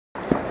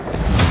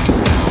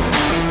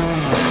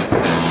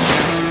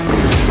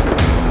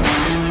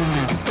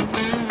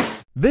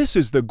This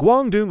is the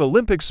Guangdong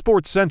Olympic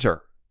Sports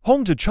Center,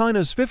 home to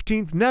China's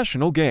 15th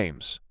National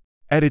Games.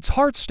 At its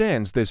heart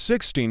stands this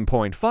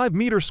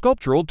 16.5-meter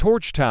sculptural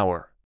torch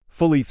tower,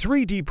 fully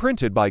 3D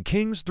printed by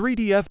King's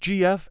 3D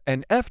FGF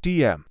and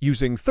FDM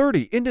using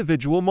 30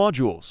 individual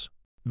modules.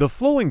 The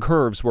flowing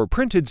curves were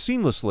printed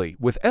seamlessly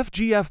with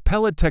FGF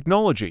pellet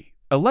technology,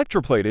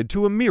 electroplated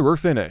to a mirror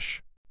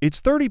finish.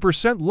 It's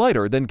 30%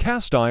 lighter than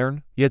cast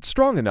iron, yet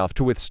strong enough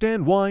to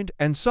withstand wind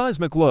and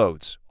seismic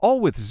loads,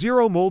 all with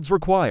zero molds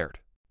required.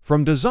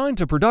 From design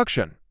to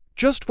production,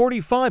 just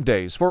 45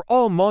 days for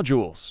all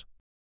modules.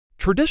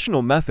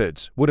 Traditional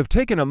methods would have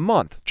taken a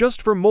month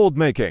just for mold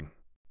making.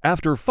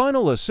 After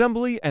final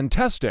assembly and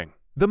testing,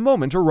 the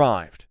moment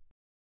arrived.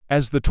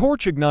 As the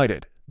torch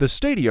ignited, the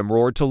stadium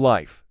roared to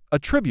life, a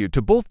tribute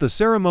to both the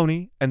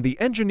ceremony and the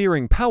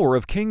engineering power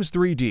of King's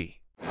 3D.